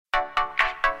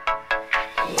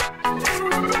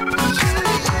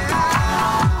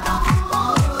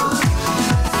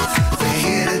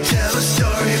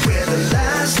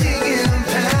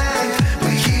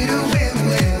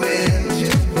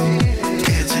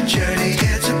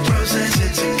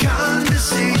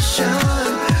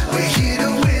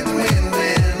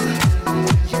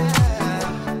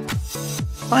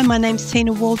Hi, my name's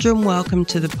Tina Waldron. Welcome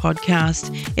to the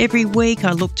podcast. Every week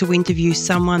I look to interview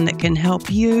someone that can help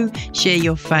you share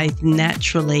your faith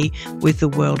naturally with the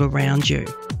world around you.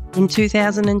 In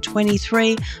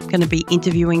 2023, I'm going to be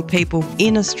interviewing people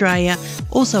in Australia,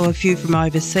 also a few from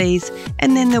overseas,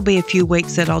 and then there'll be a few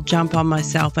weeks that I'll jump on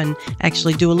myself and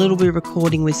actually do a little bit of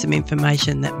recording with some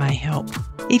information that may help.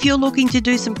 If you're looking to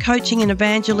do some coaching in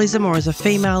evangelism or as a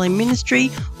female in ministry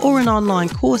or an online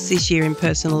course this year in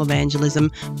personal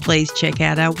evangelism, please check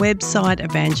out our website,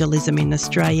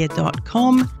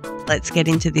 evangelisminaustralia.com. Let's get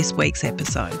into this week's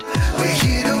episode.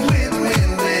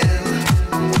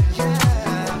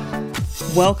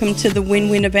 Welcome to the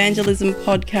Win-Win Evangelism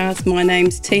podcast. My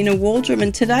name's Tina Waldron,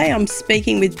 and today I'm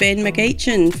speaking with Ben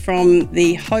McEachen from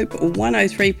the Hope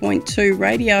 103.2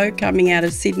 radio coming out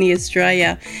of Sydney,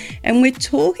 Australia. And we're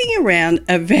talking around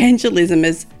evangelism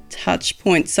as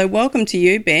Touchpoints. So welcome to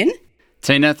you, Ben.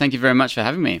 Tina, thank you very much for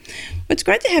having me. It's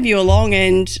great to have you along,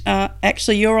 and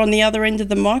actually you're on the other end of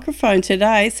the microphone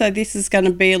today, so this is going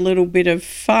to be a little bit of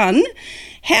fun.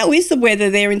 How is the weather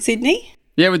there in Sydney?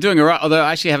 Yeah, we're doing all right, although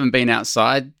I actually haven't been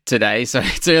outside today, so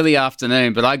it's early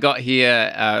afternoon, but I got here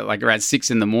like around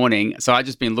 6 in the morning, so I've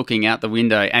just been looking out the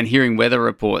window and hearing weather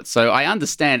reports. So I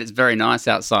understand it's very nice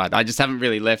outside. I just haven't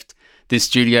really left this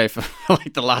studio for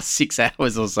like the last 6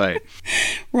 hours or so.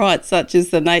 Right, such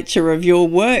is the nature of your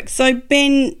work. So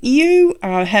Ben, you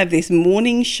have this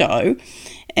morning show,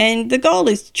 and the goal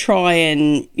is to try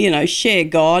and, share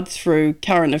God through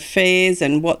current affairs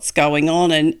and what's going on,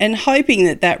 and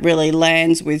hoping that really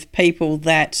lands with people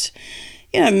that,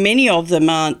 many of them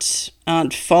aren't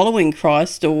following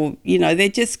Christ, or, they're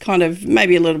just kind of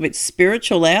maybe a little bit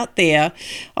spiritual out there.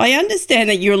 I understand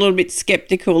that you're a little bit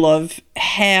skeptical of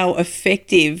how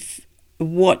effective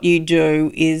what you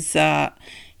do is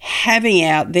having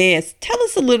out there. Tell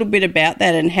us a little bit about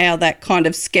that and how that kind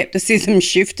of skepticism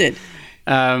shifted.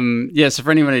 So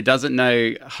for anyone who doesn't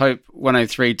know, Hope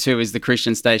 103.2 is the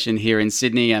Christian station here in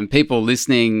Sydney, and people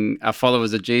listening are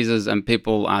followers of Jesus and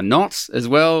people are not as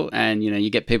well. And, you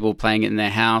get people playing it in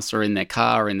their house or in their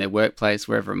car or in their workplace,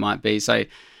 wherever it might be. So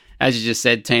as you just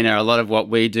said, Tina, a lot of what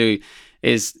we do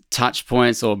is touch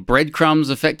points or breadcrumbs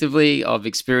effectively of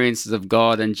experiences of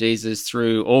God and Jesus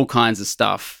through all kinds of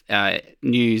stuff,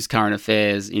 news, current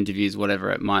affairs, interviews,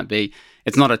 whatever it might be.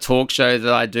 It's not a talk show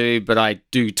that I do, but I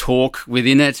do talk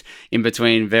within it in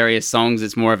between various songs.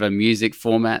 It's more of a music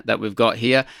format that we've got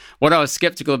here. What I was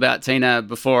skeptical about, Tina,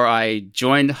 before I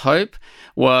joined Hope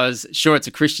was, sure, it's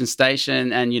a Christian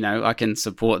station and, I can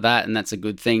support that and that's a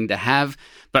good thing to have.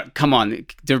 But come on,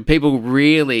 do people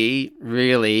really,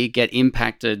 really get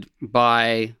impacted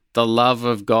by the love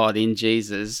of God in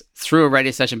Jesus through a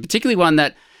radio station, particularly one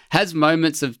that has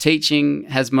moments of teaching,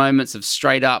 has moments of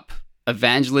straight up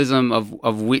evangelism,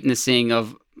 of witnessing,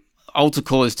 of altar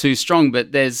call is too strong,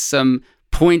 but there's some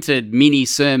pointed mini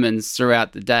sermons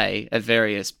throughout the day at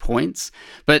various points,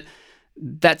 but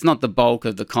that's not the bulk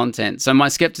of the content. So my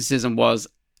skepticism was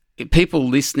people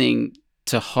listening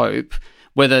to Hope,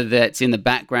 whether that's in the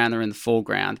background or in the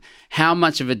foreground, how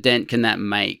much of a dent can that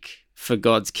make for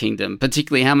God's kingdom?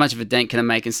 Particularly, how much of a dent can it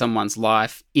make in someone's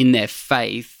life, in their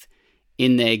faith,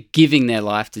 in their giving their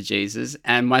life to Jesus?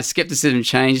 And my skepticism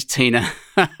changed, Tina.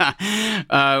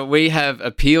 We have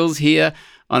appeals here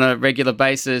on a regular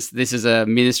basis. This is a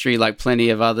ministry, like plenty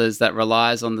of others, that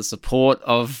relies on the support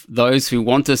of those who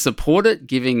want to support it,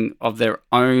 giving of their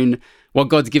own, what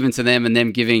God's given to them, and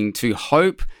them giving to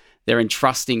Hope. They're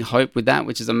entrusting Hope with that,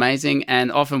 which is amazing.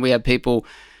 And often we have people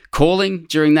calling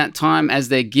during that time. As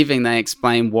they're giving, they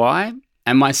explain why.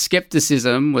 And my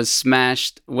skepticism was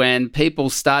smashed when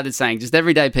people started saying, just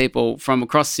everyday people from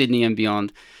across Sydney and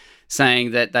beyond,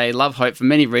 saying that they love Hope for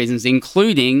many reasons,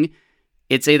 including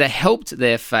it's either helped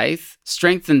their faith,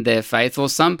 strengthened their faith, or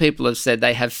some people have said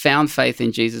they have found faith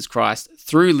in Jesus Christ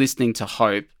through listening to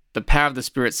Hope. The power of the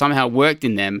Spirit somehow worked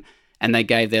in them and they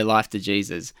gave their life to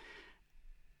Jesus.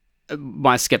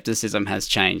 My skepticism has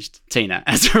changed, Tina,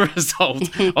 as a result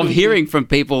of hearing from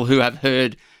people who have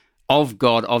heard of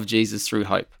God, of Jesus through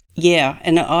Hope. Yeah,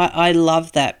 and I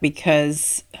love that,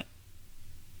 because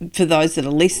for those that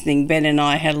are listening, Ben and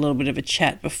I had a little bit of a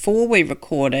chat before we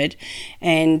recorded,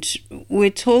 and we're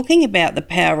talking about the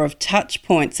power of touch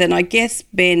points. And I guess,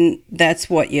 Ben, that's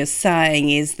what you're saying,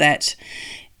 is that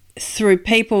through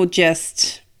people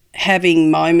just having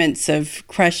moments of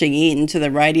crashing into the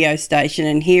radio station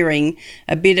and hearing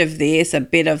a bit of this, a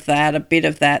bit of that,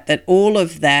 that all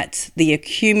of that, the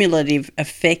accumulative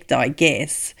effect, I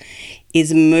guess,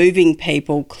 is moving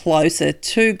people closer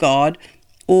to God,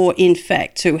 or in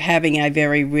fact to having a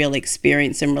very real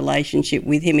experience and relationship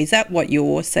with him. Is that what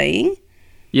you're seeing?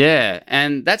 Yeah,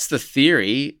 and that's the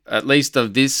theory, at least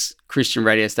of this Christian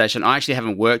radio station. I actually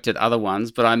haven't worked at other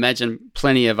ones, but I imagine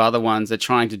plenty of other ones are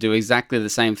trying to do exactly the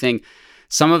same thing.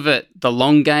 Some of it, the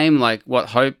long game, like what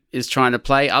Hope is trying to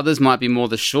play. Others might be more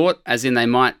the short, as in they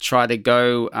might try to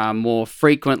go more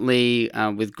frequently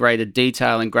with greater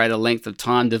detail and greater length of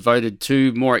time devoted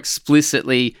to more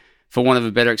explicitly, for want of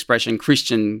a better expression,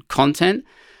 Christian content,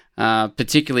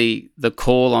 particularly the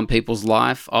call on people's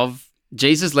life of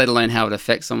Jesus, let alone how it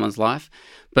affects someone's life.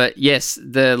 But yes,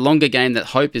 the longer game that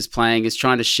Hope is playing is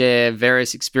trying to share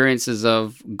various experiences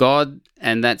of God,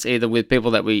 and that's either with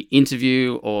people that we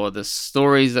interview or the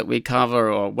stories that we cover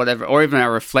or whatever, or even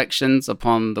our reflections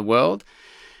upon the world.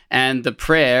 And the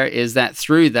prayer is that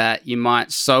through that, you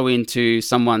might sow into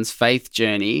someone's faith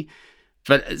journey,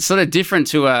 but it's sort of different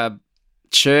to a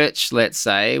church, let's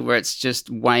say, where it's just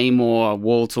way more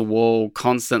wall-to-wall,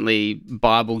 constantly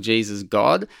Bible, Jesus,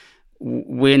 God.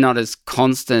 We're not as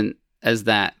constant as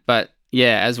that. But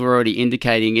yeah, as we're already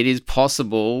indicating, it is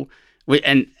possible,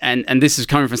 and this is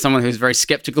coming from someone who's very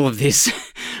skeptical of this,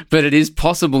 but it is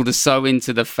possible to sow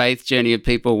into the faith journey of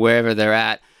people wherever they're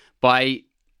at by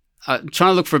trying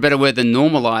to look for a better word than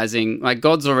normalizing. Like,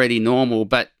 God's already normal,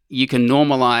 but you can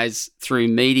normalize through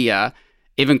media,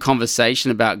 even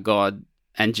conversation about God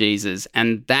and Jesus,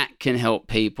 and that can help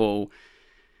people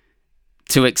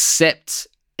to accept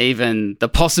even the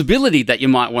possibility that you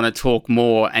might want to talk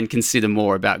more and consider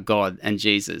more about God and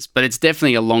Jesus. But it's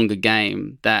definitely a longer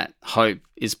game that Hope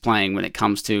is playing when it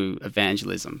comes to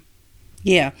evangelism.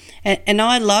 Yeah, and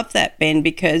I love that, Ben,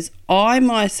 because I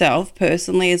myself,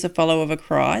 personally, as a follower of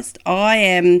Christ, I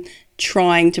am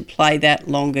trying to play that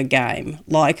longer game.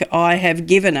 Like, I have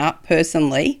given up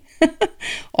personally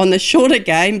on the shorter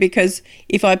game, because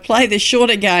if I play the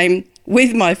shorter game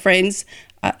with my friends,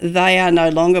 they are no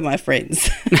longer my friends.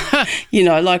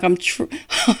 Like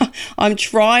I'm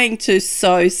trying to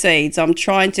sow seeds. I'm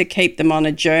trying to keep them on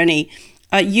a journey.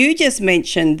 You just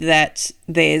mentioned that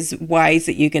there's ways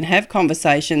that you can have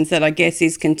conversations, that I guess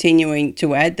is continuing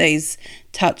to add these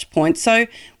touch points. So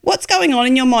what's going on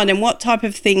in your mind, and what type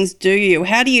of things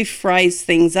how do you phrase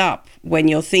things up when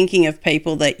you're thinking of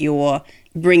people that you're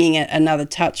bringing another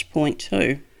touch point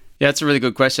to? Yeah, that's a really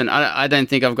good question. I don't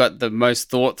think I've got the most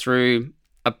thought through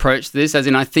approach to this, as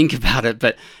in I think about it,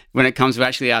 but when it comes to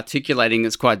actually articulating,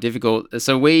 it's quite difficult.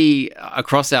 So we,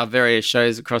 across our various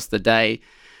shows across the day,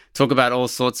 talk about all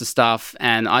sorts of stuff,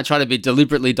 and I try to be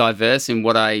deliberately diverse in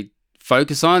what I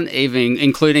focus on, even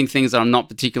including things that I'm not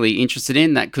particularly interested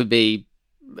in. That could be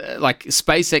like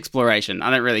space exploration. I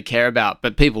don't really care about,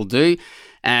 but people do.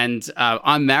 And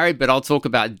I'm married, but I'll talk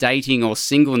about dating or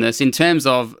singleness in terms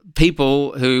of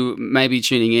people who may be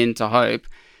tuning in to Hope.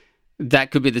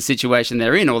 That could be the situation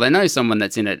they're in, or they know someone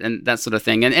that's in it, and that sort of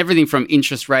thing. And everything from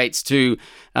interest rates to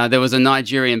there was a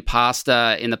Nigerian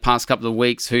pastor in the past couple of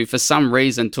weeks who, for some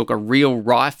reason, took a real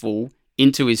rifle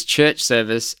into his church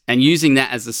service, and using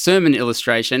that as a sermon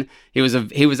illustration, he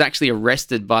was actually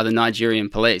arrested by the Nigerian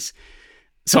police.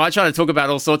 So I try to talk about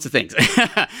all sorts of things.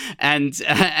 And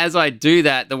as I do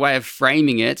that, the way of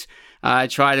framing it, I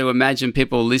try to imagine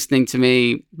people listening to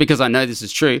me, because I know this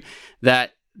is true,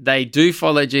 that they do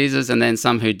follow Jesus, and then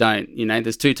some who don't.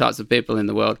 There's two types of people in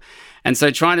the world. And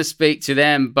so trying to speak to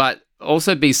them, but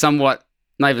also be somewhat,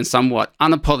 not even somewhat,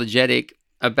 unapologetic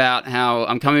about how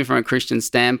I'm coming from a Christian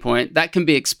standpoint. That can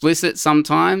be explicit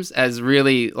sometimes, as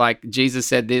really like Jesus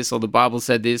said this, or the Bible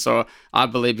said this, or I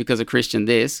believe because of Christian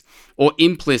this, or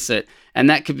implicit. And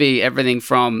that could be everything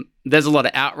from, there's a lot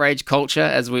of outrage culture,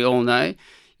 as we all know.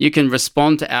 You can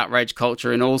respond to outrage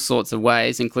culture in all sorts of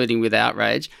ways, including with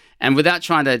outrage. And without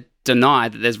trying to deny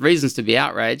that there's reasons to be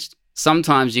outraged,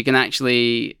 sometimes you can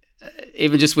actually,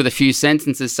 even just with a few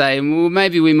sentences, say, well,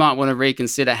 maybe we might want to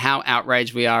reconsider how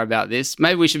outraged we are about this.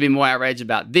 Maybe we should be more outraged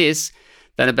about this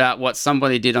than about what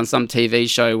somebody did on some TV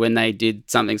show when they did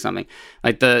something.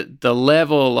 Like the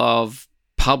level of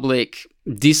public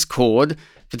discord,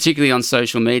 particularly on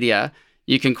social media,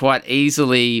 you can quite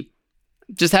easily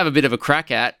just have a bit of a crack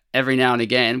at every now and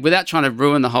again, without trying to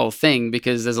ruin the whole thing,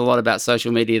 because there's a lot about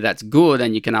social media that's good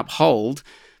and you can uphold.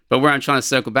 But where I'm trying to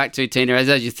circle back to, Tina, is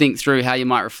as you think through how you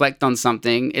might reflect on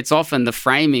something, it's often the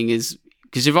framing is,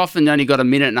 because you've often only got a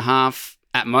minute and a half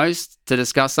at most to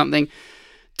discuss something,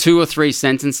 2 or 3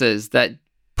 sentences that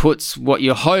puts what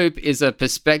you hope is a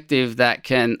perspective that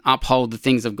can uphold the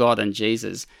things of God and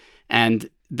Jesus. And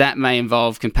that may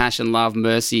involve compassion, love,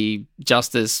 mercy,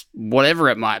 justice, whatever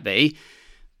it might be.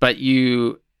 But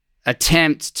you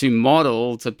attempt to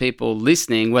model to people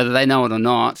listening, whether they know it or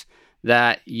not,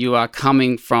 that you are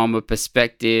coming from a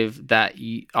perspective that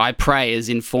I pray is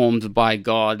informed by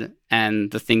God and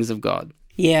the things of God.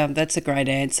 Yeah, that's a great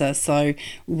answer. So,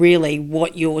 really,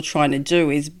 what you're trying to do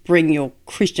is bring your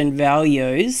Christian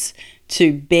values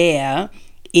to bear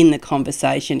in the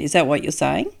conversation. Is that what you're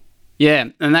saying? Yeah,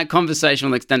 and that conversation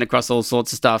will extend across all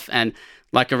sorts of stuff. And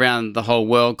like around the whole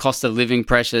world, cost of living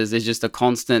pressures is just a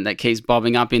constant that keeps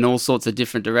bobbing up in all sorts of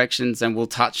different directions. And we'll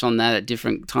touch on that at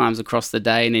different times across the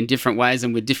day and in different ways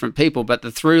and with different people. But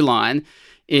the through line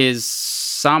is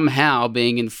somehow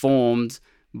being informed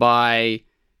by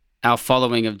our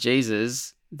following of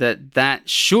Jesus, that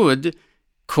should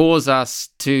cause us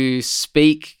to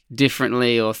speak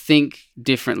differently or think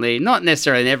differently, not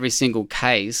necessarily in every single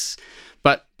case,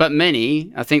 but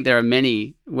many. I think there are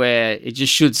many where it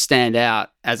just should stand out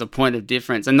as a point of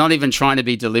difference, and not even trying to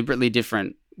be deliberately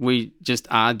different. We just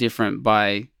are different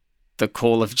by the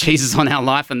call of Jesus on our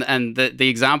life and the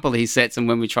example he sets, and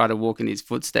when we try to walk in his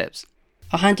footsteps.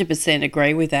 100%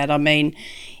 agree with that. I mean,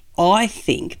 I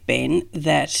think, Ben,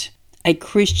 that a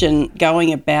Christian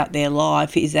going about their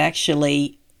life is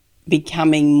actually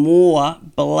becoming more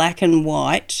black and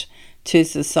white to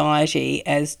society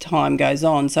as time goes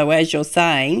on. So as you're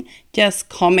saying, just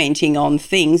commenting on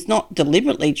things, not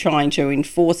deliberately trying to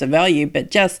enforce a value,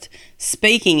 but just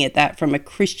speaking at that from a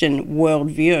Christian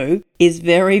worldview is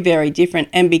very, very different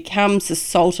and becomes the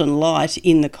salt and light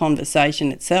in the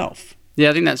conversation itself. Yeah,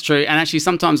 I think that's true. And actually,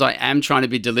 sometimes I am trying to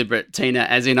be deliberate, Tina,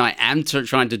 as in I am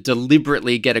trying to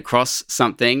deliberately get across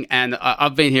something. And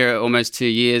I've been here almost 2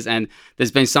 years, and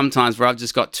there's been some times where I've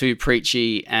just got too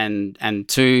preachy and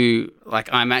too, like,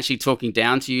 I'm actually talking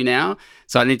down to you now.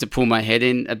 So I need to pull my head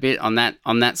in a bit on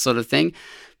that sort of thing.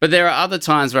 But there are other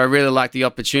times where I really like the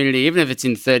opportunity, even if it's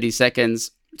in 30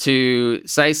 seconds, to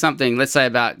say something, let's say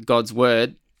about God's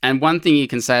word. And one thing you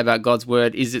can say about God's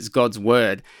word is it's God's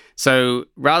word. So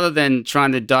rather than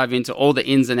trying to dive into all the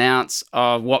ins and outs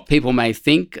of what people may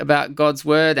think about God's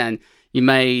word, and you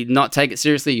may not take it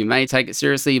seriously, you may take it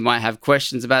seriously, you might have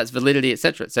questions about its validity,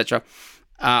 etc.,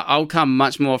 I'll come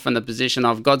much more from the position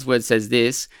of God's word says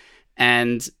this,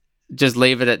 and just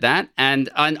leave it at that. And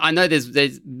I know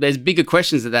there's bigger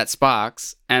questions that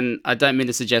sparks, and I don't mean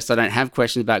to suggest I don't have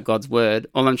questions about God's word.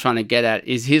 All I'm trying to get at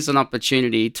is here's an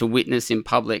opportunity to witness in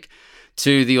public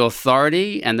to the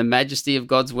authority and the majesty of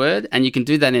God's word. And you can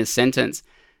do that in a sentence.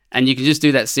 And you can just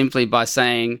do that simply by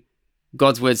saying,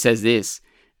 God's word says this,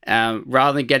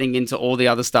 rather than getting into all the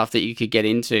other stuff that you could get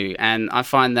into. And I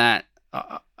find that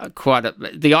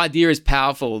the idea is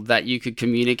powerful, that you could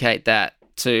communicate that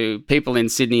to people in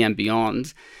Sydney and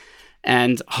beyond.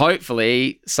 And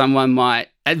hopefully someone might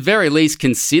at very least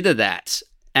consider that.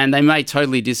 And they may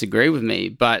totally disagree with me,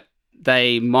 but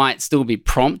they might still be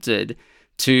prompted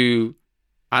to,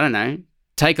 I don't know,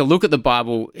 take a look at the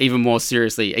Bible even more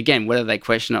seriously, again, whether they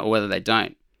question it or whether they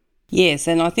don't. Yes,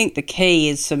 and I think the key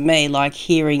is, for me, like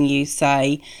hearing you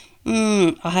say,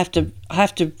 I have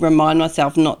to remind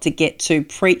myself not to get too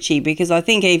preachy, because I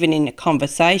think even in a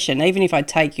conversation, even if I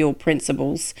take your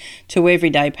principles to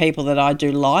everyday people that I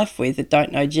do life with that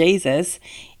don't know Jesus,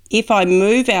 if I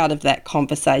move out of that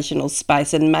conversational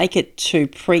space and make it too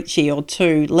preachy or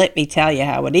too, let me tell you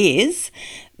how it is,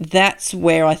 that's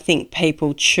where I think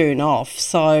people tune off.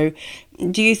 So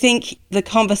do you think the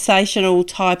conversational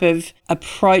type of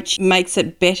approach makes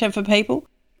it better for people?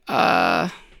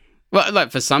 Well,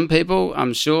 like for some people,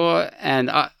 I'm sure,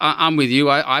 and I'm with you.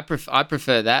 I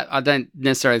prefer that. I don't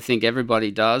necessarily think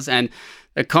everybody does, and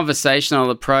a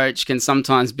conversational approach can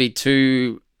sometimes be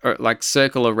too like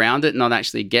circle around it, not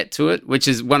actually get to it, which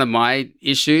is one of my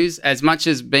issues. As much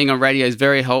as being on radio is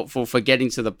very helpful for getting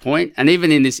to the point, and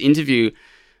even in this interview,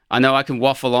 I know I can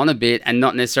waffle on a bit and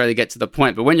not necessarily get to the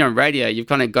point, but when you're on radio, you've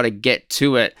kind of got to get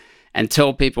to it and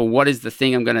tell people what is the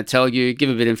thing I'm going to tell you, give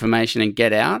a bit of information and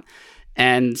get out.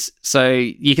 And so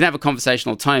you can have a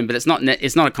conversational tone, but it's not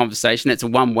a conversation. It's a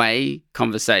one-way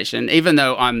conversation, even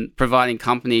though I'm providing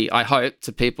company, I hope,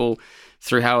 to people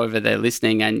through however they're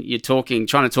listening, and you're trying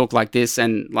to talk like this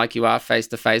and like you are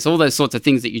face-to-face, all those sorts of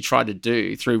things that you try to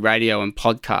do through radio and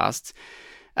podcasts.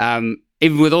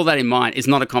 Even with all that in mind, it's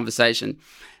not a conversation.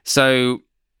 So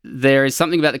there is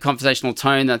something about the conversational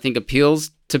tone that I think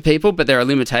appeals to people, but there are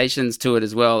limitations to it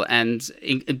as well. And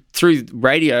through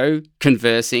radio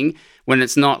conversing, when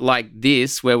it's not like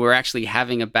this, where we're actually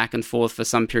having a back and forth for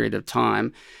some period of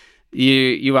time,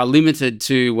 you are limited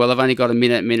to, well, I've only got a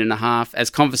minute and a half. As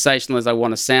conversational as I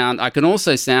want to sound, I can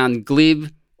also sound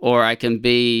glib, or I can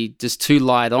be just too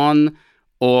light on,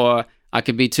 or I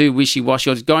could be too wishy-washy,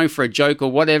 or just going for a joke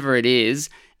or whatever it is,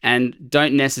 and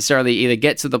don't necessarily either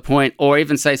get to the point or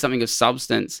even say something of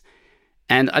substance.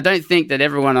 And I don't think that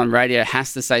everyone on radio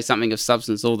has to say something of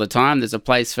substance all the time. There's a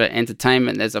place for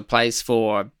entertainment. There's a place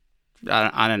for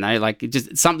I don't know, like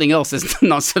just something else that's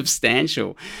not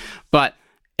substantial. But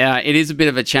it is a bit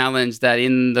of a challenge that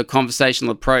in the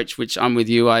conversational approach, which I'm with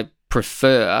you, I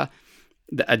prefer,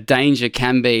 a danger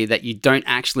can be that you don't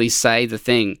actually say the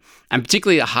thing. And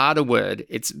particularly a harder word.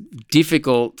 It's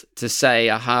difficult to say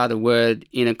a harder word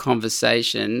in a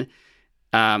conversation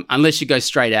unless you go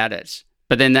straight at it.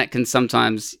 But then that can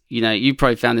sometimes, you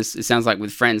probably found this, it sounds like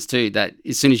with friends too, that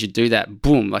as soon as you do that,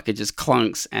 boom, like it just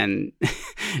clunks and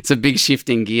it's a big shift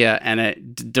in gear and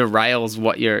it derails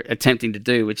what you're attempting to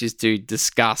do, which is to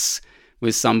discuss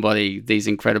with somebody these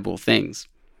incredible things.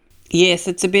 Yes,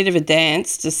 it's a bit of a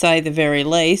dance, to say the very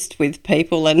least, with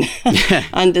people and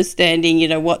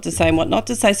understanding, what to say and what not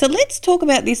to say. So let's talk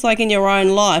about this like in your own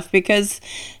life, because,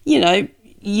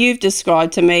 you've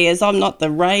described to me as I'm not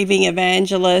the raving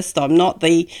evangelist, I'm not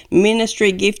the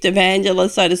ministry gift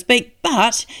evangelist, so to speak,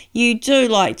 but you do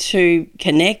like to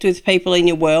connect with people in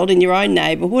your world, in your own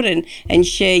neighbourhood, and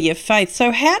share your faith.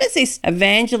 So how does this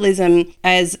evangelism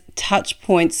as touch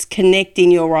points connect in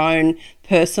your own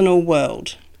personal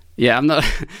world? Yeah, I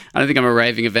don't think I'm a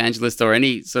raving evangelist or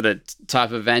any sort of type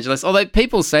of evangelist, although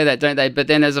people say that, don't they? But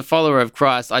then as a follower of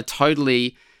Christ, I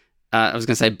totally... I was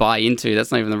going to say buy into,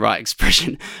 that's not even the right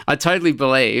expression. I totally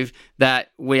believe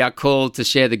that we are called to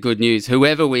share the good news,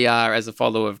 whoever we are as a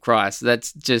follower of Christ.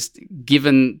 That's just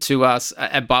given to us.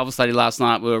 At Bible study last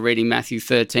night, we were reading Matthew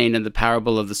 13 and the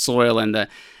parable of the soil and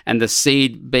the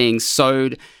seed being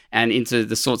sowed and into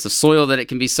the sorts of soil that it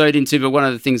can be sowed into. But one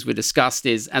of the things we discussed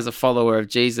is, as a follower of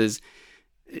Jesus,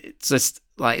 it's just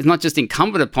like, it's not just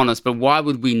incumbent upon us, but why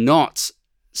would we not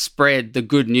spread the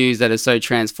good news that has so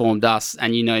transformed us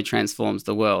and transforms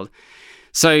the world?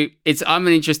 So I'm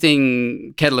an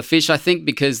interesting kettle of fish, I think,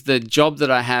 because the job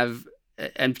that I have,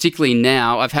 and particularly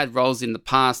now, I've had roles in the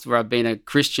past where I've been a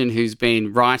Christian who's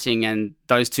been writing, and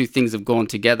those two things have gone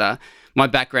together. My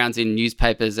background's in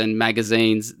newspapers and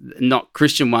magazines, not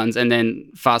Christian ones, and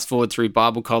then fast forward through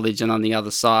Bible college, and on the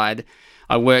other side,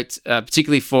 I worked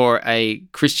particularly for a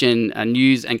Christian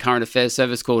news and current affairs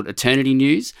service called Eternity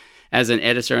News, as an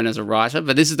editor and as a writer.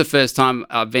 But this is the first time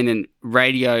I've been in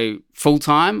radio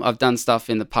full-time. I've done stuff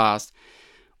in the past.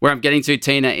 Where I'm getting to,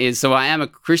 Tina, is so I am a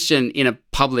Christian in a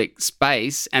public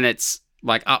space, and it's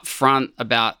like upfront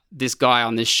about this guy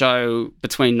on this show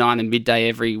between 9 and midday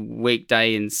every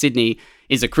weekday in Sydney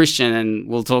is a Christian, and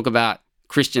we'll talk about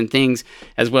Christian things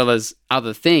as well as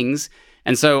other things.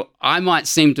 And so I might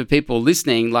seem to people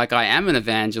listening like I am an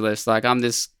evangelist, like I'm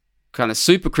this kind of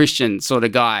super Christian sort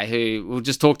of guy who will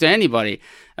just talk to anybody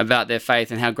about their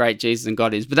faith and how great Jesus and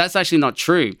God is. But that's actually not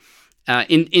true.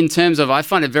 In terms of, I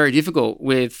find it very difficult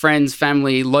with friends,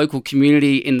 family, local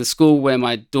community, in the school where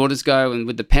my daughters go and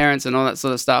with the parents and all that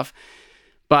sort of stuff.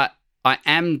 But I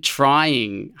am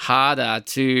trying harder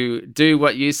to do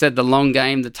what you said, the long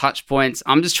game, the touch points.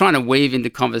 I'm just trying to weave into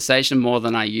conversation more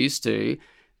than I used to.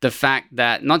 The fact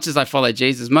that not just I follow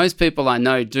Jesus, most people I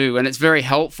know do. And it's very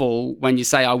helpful when you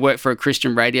say, I work for a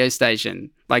Christian radio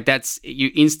station. Like that's, you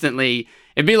instantly,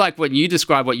 it'd be like when you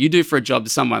describe what you do for a job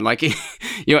to someone, like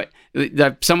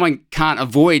someone can't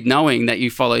avoid knowing that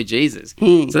you follow Jesus.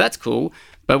 So that's cool.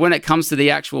 But when it comes to the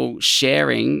actual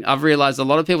sharing, I've realized a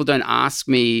lot of people don't ask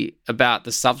me about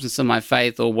the substance of my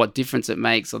faith or what difference it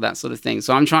makes or that sort of thing.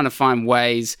 So I'm trying to find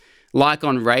ways, like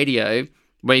on radio,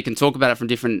 where you can talk about it from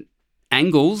different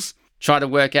angles, try to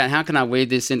work out how can I weave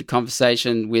this into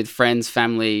conversation with friends,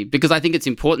 family, because I think it's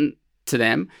important to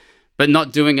them, but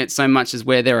not doing it so much as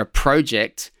where they're a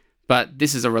project, but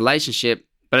this is a relationship,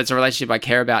 but it's a relationship I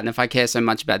care about. And if I care so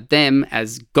much about them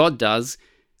as God does,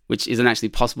 which isn't actually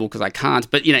possible because I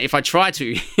can't, but if I try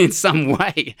to in some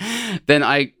way, then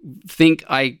I think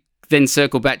I then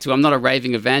circle back to, I'm not a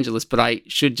raving evangelist, but I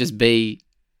should just be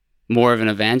more of an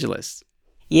evangelist.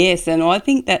 Yes, and I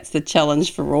think that's the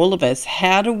challenge for all of us.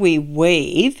 How do we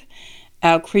weave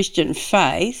our Christian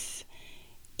faith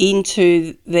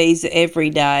into these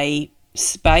everyday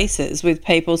spaces with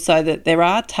people so that there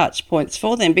are touch points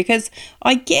for them? Because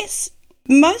I guess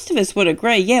most of us would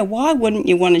agree, why wouldn't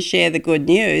you want to share the good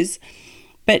news?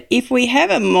 But if we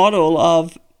have a model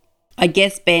of, I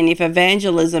guess, Ben, if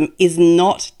evangelism is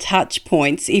not touch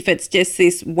points, if it's just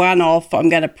this one-off, I'm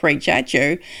going to preach at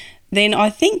you, then I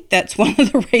think that's one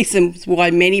of the reasons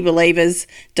why many believers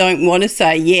don't want to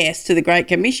say yes to the Great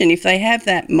Commission if they have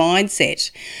that mindset.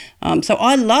 So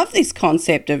I love this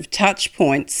concept of touch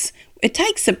points. It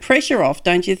takes the pressure off,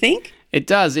 don't you think? It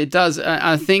does.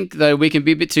 I think, though, we can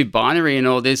be a bit too binary in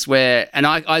all this where, and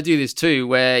I do this too,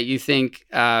 where you think,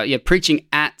 preaching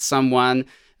at someone,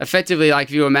 effectively, like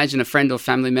if you imagine a friend or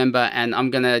family member and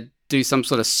I'm going to do some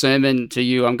sort of sermon to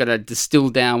you, I'm going to distill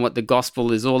down what the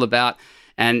gospel is all about.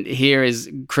 And here is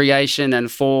creation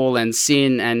and fall and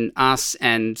sin and us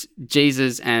and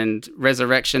Jesus and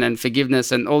resurrection and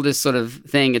forgiveness and all this sort of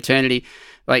thing, eternity.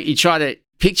 Like, you try to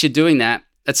picture doing that.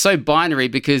 It's so binary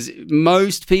because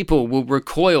most people will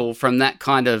recoil from that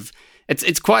kind of, it's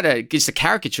just a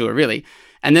caricature, really.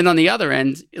 And then on the other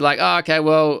end, you're like, oh, okay,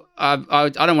 well, I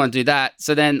don't want to do that.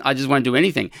 So then I just won't do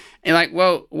anything. And you're like,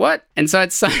 well, what? And so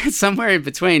it's somewhere in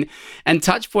between. And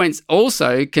Touchpoints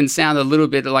also can sound a little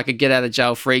bit like a get out of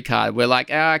jail free card. Where like,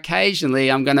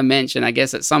 occasionally I'm going to mention, I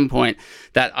guess at some point,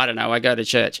 that, I don't know, I go to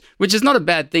church, which is not a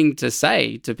bad thing to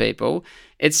say to people.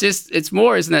 It's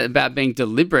more, isn't it, about being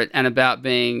deliberate and about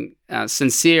being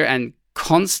sincere and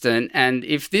constant. And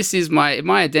if this is my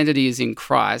identity is in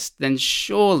Christ, then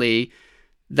surely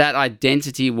that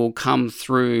identity will come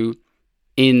through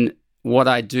in what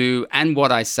I do and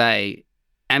what I say,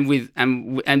 and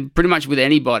pretty much with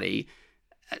anybody.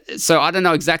 So I don't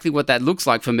know exactly what that looks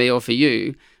like for me or for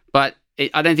you, but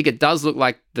I don't think it does look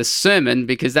like the sermon,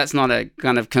 because that's not a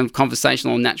kind of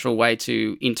conversational, natural way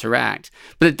to interact.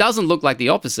 But it doesn't look like the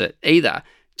opposite either.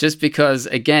 Just because,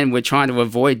 again, we're trying to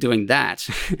avoid doing that,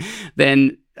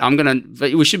 then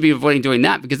we should be avoiding doing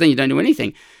that, because then you don't do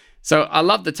anything. So I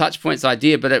love the Touchpoints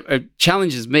idea, but it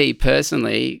challenges me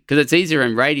personally, because it's easier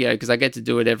in radio because I get to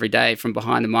do it every day from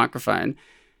behind the microphone.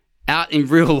 Out in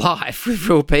real life with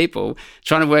real people,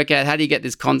 trying to work out how do you get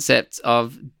this concept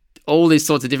of all these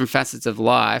sorts of different facets of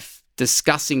life,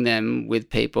 discussing them with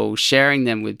people, sharing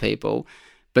them with people,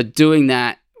 but doing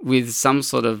that with some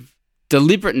sort of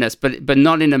deliberateness, but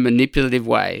not in a manipulative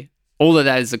way. All of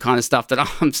that is the kind of stuff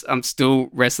that I'm still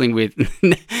wrestling with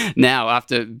now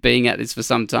after being at this for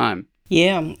some time.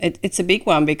 Yeah, it's a big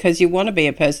one, because you want to be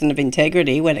a person of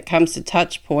integrity when it comes to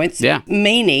touch points,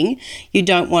 meaning you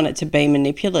don't want it to be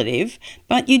manipulative,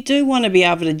 but you do want to be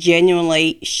able to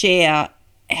genuinely share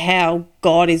how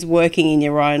God is working in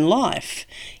your own life.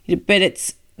 But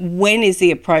it's when is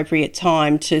the appropriate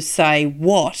time to say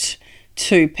what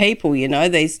to people.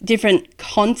 There's different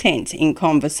content in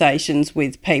conversations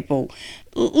with people.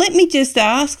 Let me just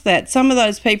ask that some of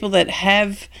those people that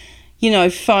have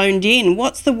phoned in,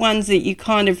 what's the ones that you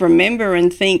kind of remember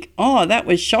and think, oh, that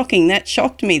was shocking, that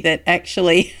shocked me, that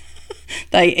actually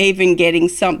they even getting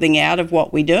something out of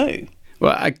what we do?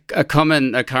 Well, a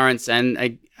common occurrence,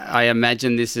 and I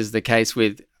imagine this is the case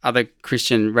with other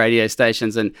Christian radio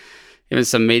stations and even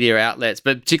some media outlets,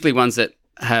 but particularly ones that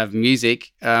have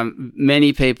music.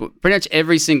 Many people, pretty much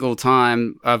every single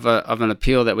time of an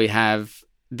appeal that we have,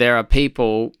 there are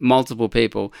people, multiple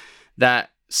people, that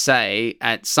say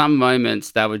at some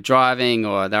moments they were driving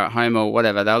or they're at home or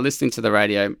whatever, they were listening to the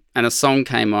radio and a song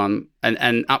came on,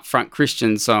 an upfront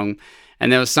Christian song,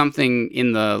 and there was something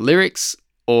in the lyrics,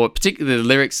 or particularly the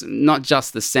lyrics, not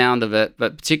just the sound of it,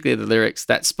 but particularly the lyrics,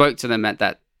 that spoke to them at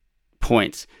that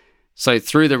point. So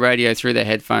through the radio, through their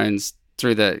headphones,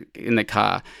 in the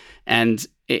car, and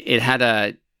it had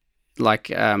a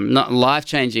not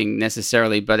life-changing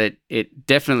necessarily, but it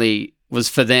definitely was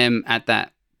for them at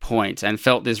that point, and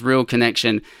felt this real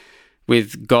connection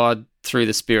with God through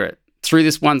the Spirit through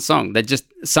this one song that just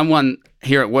someone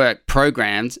here at work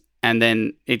programmed, and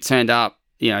then it turned up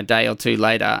a day or two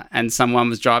later, and someone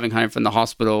was driving home from the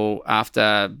hospital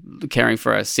after caring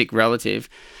for a sick relative,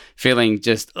 feeling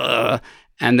just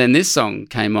and then this song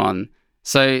came on.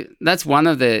 So that's one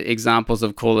of the examples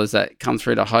of callers that come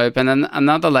through to Hope. And then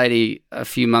another lady a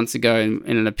few months ago in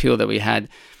an appeal that we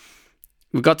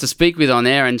got to speak with on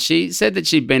air, and she said that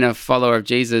she'd been a follower of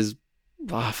Jesus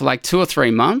for like 2 or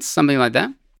 3 months, something like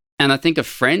that. And I think a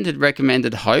friend had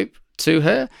recommended Hope to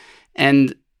her,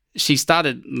 and she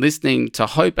started listening to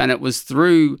Hope, and it was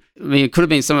through, it could have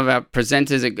been some of our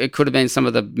presenters, it could have been some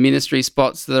of the ministry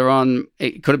spots that are on,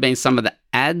 it could have been some of the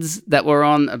ads that were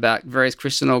on about various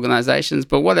Christian organizations,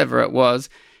 but whatever it was,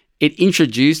 it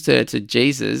introduced her to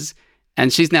Jesus,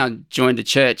 and she's now joined a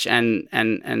church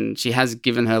and she has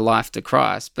given her life to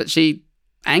Christ. But she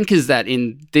anchors that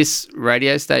in this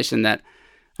radio station that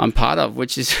I'm part of,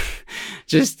 which is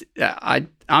just,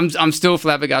 I'm still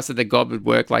flabbergasted that God would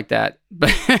work like that.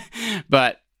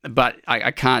 But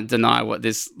I can't deny what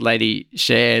this lady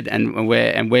shared and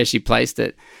where she placed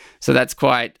it. So that's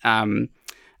quite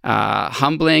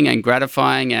humbling and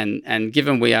gratifying. And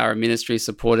given we are a ministry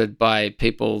supported by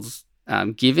people's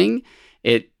giving,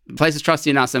 it places trust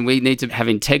in us, and we need to have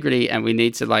integrity, and we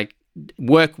need to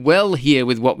work well here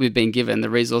with what we've been given, the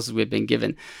resources we've been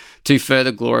given, to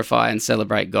further glorify and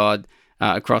celebrate God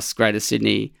across Greater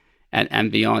Sydney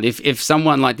and beyond. If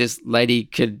someone like this lady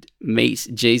could meet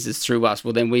Jesus through us,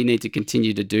 well, then we need to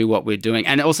continue to do what we're doing,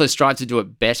 and also strive to do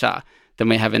it better than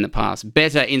we have in the past.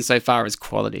 Better insofar as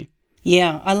quality.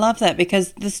 Yeah, I love that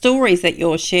because the stories that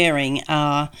you're sharing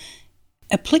are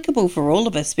applicable for all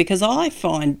of us, because I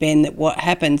find, Ben, that what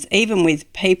happens even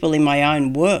with people in my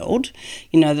own world,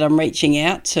 that I'm reaching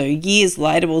out to, years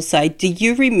later will say, do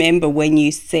you remember when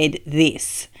you said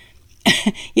this?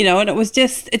 And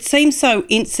it seems so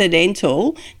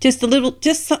incidental,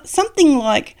 something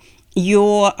like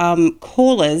your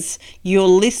callers, your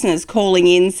listeners calling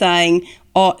in saying,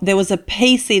 oh, there was a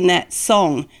piece in that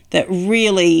song that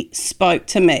really spoke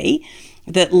to me,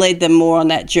 that led them more on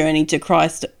that journey to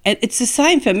Christ. And it's the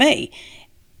same for me.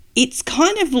 It's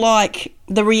kind of like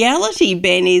the reality,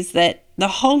 Ben, is that the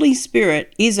Holy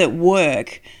Spirit is at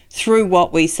work through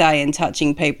what we say and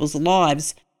touching people's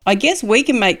lives. I guess we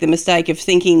can make the mistake of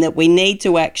thinking that we need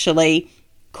to actually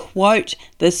quote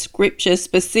the scripture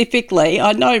specifically.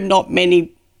 I know not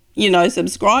many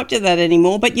subscribe to that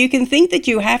anymore, but you can think that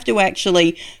you have to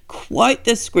actually quote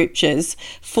the scriptures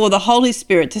for the Holy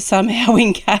Spirit to somehow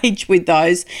engage with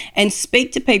those and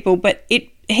speak to people. But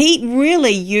he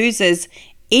really uses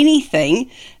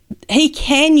anything. He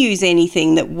can use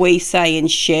anything that we say and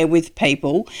share with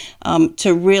people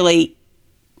to really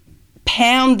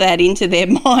pound that into their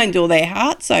mind or their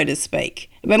heart, so to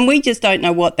speak. When we just don't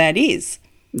know what that is.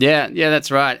 Yeah, that's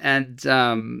right.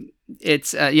 And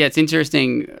it's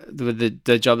interesting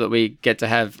the job that we get to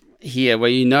have here,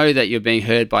 where that you're being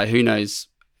heard by who knows.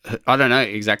 I don't know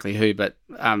exactly who, but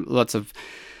lots of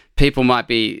people might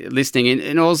be listening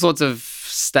in all sorts of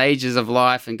stages of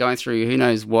life and going through who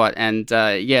knows what. And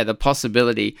the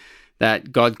possibility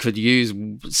that God could use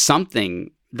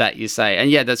something that you say.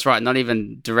 And that's right, not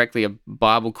even directly a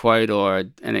Bible quote or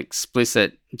an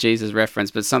explicit Jesus reference,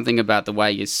 but something about the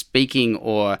way you're speaking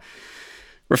or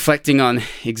reflecting on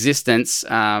existence,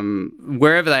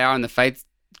 wherever they are in the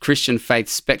Christian faith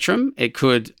spectrum, it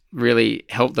could really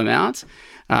help them out.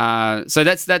 So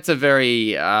that's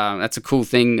a cool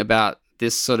thing about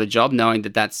this sort of job, knowing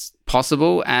that that's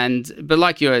possible. But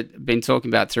like you've been talking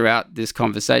about throughout this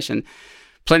conversation,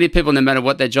 plenty of people, no matter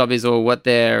what their job is or what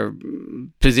their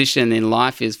position in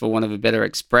life is, for want of a better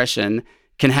expression,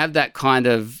 can have that kind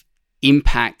of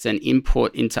impact and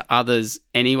input into others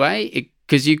anyway.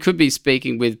 Because you could be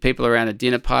speaking with people around a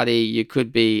dinner party, you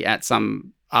could be at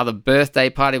some other birthday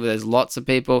party where there's lots of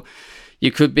people,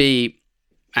 you could be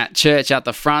at church out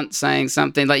the front saying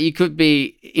something. Like, you could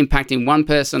be impacting one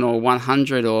person or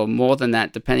 100 or more than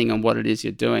that, depending on what it is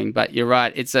you're doing. But you're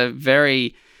right, it's a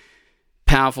very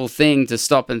powerful thing to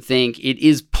stop and think it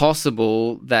is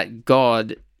possible that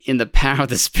God, in the power of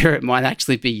the Spirit, might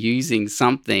actually be using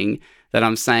something that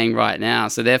I'm saying right now.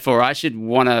 So therefore, I should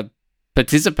want to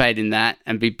participate in that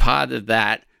and be part of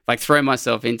that, like throw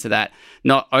myself into that,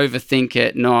 not overthink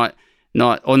it, not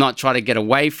try to get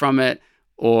away from it,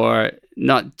 or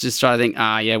not just try to think,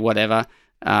 whatever,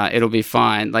 it'll be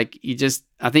fine. Like,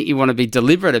 I think you want to be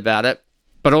deliberate about it,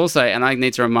 but also, and I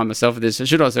need to remind myself of this, I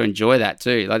should also enjoy that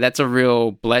too. Like, that's a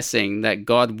real blessing that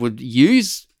God would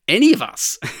use any of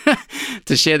us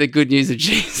to share the good news of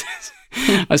Jesus.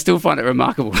 I still find it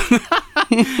remarkable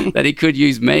that he could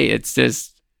use me. It's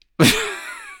just,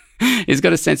 he's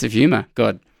got a sense of humor,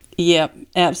 God. Yep,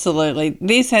 absolutely.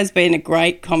 This has been a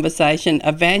great conversation.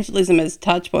 Evangelism as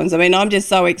Touchpoints. I mean, I'm just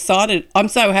so excited. I'm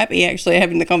so happy actually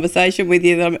having the conversation with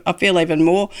you that I feel even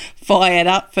more fired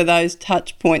up for those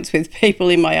touch points with people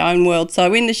in my own world.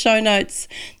 So in the show notes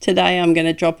today, I'm going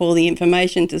to drop all the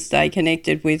information to stay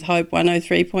connected with Hope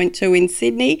 103.2 in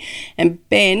Sydney. And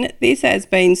Ben, this has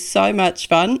been so much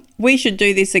fun. We should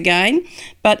do this again.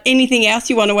 But anything else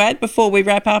you want to add before we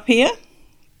wrap up here?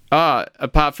 Oh,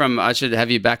 apart from I should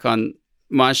have you back on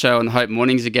my show on Hope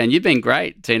Mornings again. You've been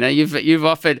great, Tina. You've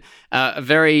offered a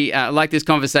very, like this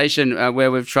conversation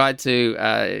where we've tried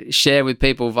to share with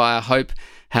people via Hope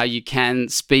how you can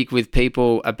speak with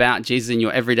people about Jesus in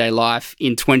your everyday life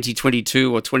in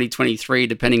 2022 or 2023,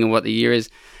 depending on what the year is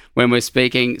when we're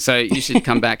speaking. So you should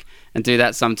come back and do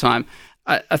that sometime.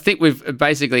 I think we've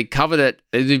basically covered it.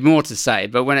 There's more to say,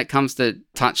 but when it comes to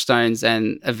touchstones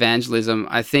and evangelism,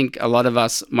 I think a lot of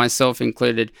us, myself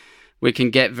included, we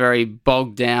can get very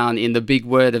bogged down in the big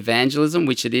word evangelism,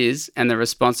 which it is, and the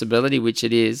responsibility, which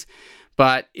it is.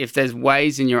 But if there's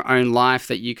ways in your own life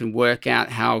that you can work out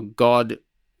how God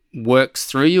works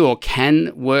through you or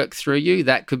can work through you,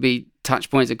 that could be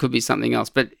touch points, it could be something else.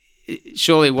 But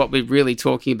surely what we're really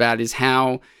talking about is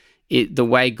how the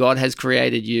way God has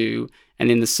created you, and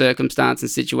in the circumstance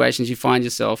and situations you find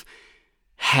yourself,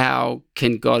 how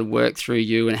can God work through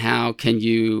you, and how can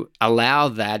you allow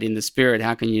that in the Spirit?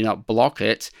 How can you not block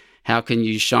it? How can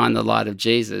you shine the light of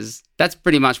Jesus? That's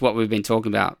pretty much what we've been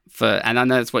talking about and I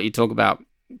know that's what you talk about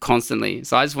constantly.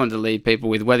 So I just wanted to leave people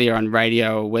with, whether you're on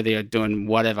radio or whether you're doing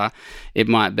whatever it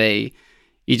might be,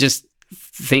 you just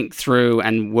think through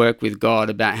and work with God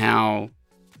about how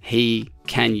he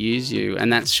can use you.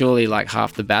 And that's surely like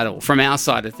half the battle from our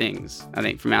side of things, I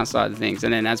think, from our side of things.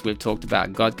 And then as we've talked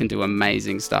about, God can do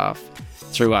amazing stuff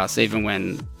through us, even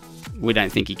when we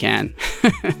don't think he can.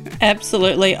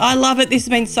 Absolutely. I love it. This has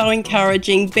been so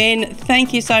encouraging. Ben,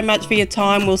 thank you so much for your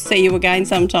time. We'll see you again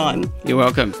sometime. You're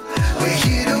welcome.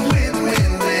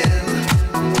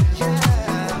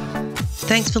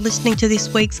 Thanks for listening to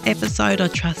this week's episode. I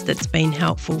trust it's been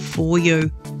helpful for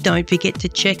you. Don't forget to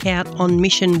check out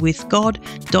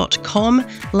onmissionwithgod.com.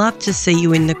 Love to see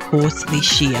you in the course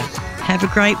this year. Have a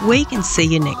great week and see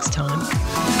you next time.